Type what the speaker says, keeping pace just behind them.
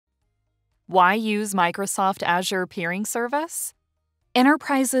Why use Microsoft Azure Peering Service?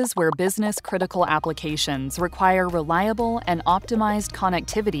 Enterprises where business-critical applications require reliable and optimized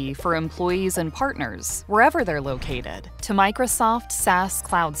connectivity for employees and partners, wherever they're located, to Microsoft SaaS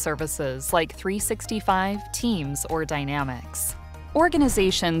cloud services like 365, Teams, or Dynamics.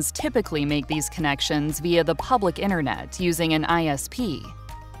 Organizations typically make these connections via the public internet using an ISP.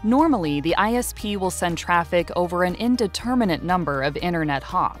 Normally, the ISP will send traffic over an indeterminate number of internet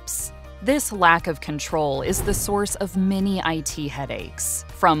hops. This lack of control is the source of many IT headaches,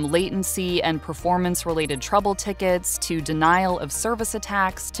 from latency and performance-related trouble tickets to denial of service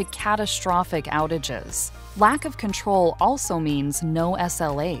attacks to catastrophic outages. Lack of control also means no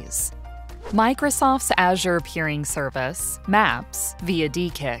SLAs. Microsoft's Azure Peering Service, MAPS, via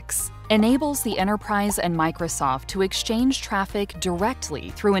DE-CIX, enables the enterprise and Microsoft to exchange traffic directly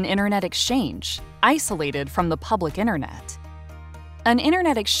through an internet exchange, isolated from the public internet. An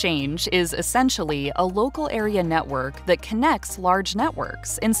internet exchange is essentially a local area network that connects large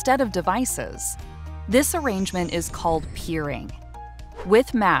networks instead of devices. This arrangement is called peering.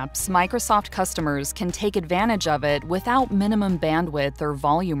 With MAPS, Microsoft customers can take advantage of it without minimum bandwidth or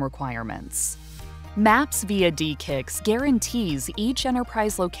volume requirements. MAPS via DE-CIX guarantees each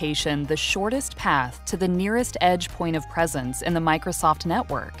enterprise location the shortest path to the nearest edge point of presence in the Microsoft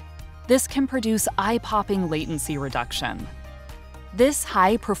network. This can produce eye-popping latency reduction. This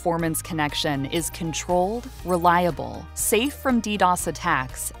high-performance connection is controlled, reliable, safe from DDoS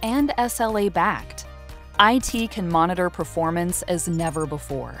attacks, and SLA-backed. IT can monitor performance as never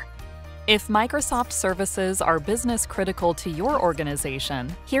before. If Microsoft services are business-critical to your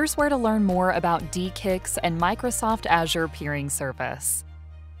organization, here's where to learn more about DE-CIX and Microsoft Azure Peering Service.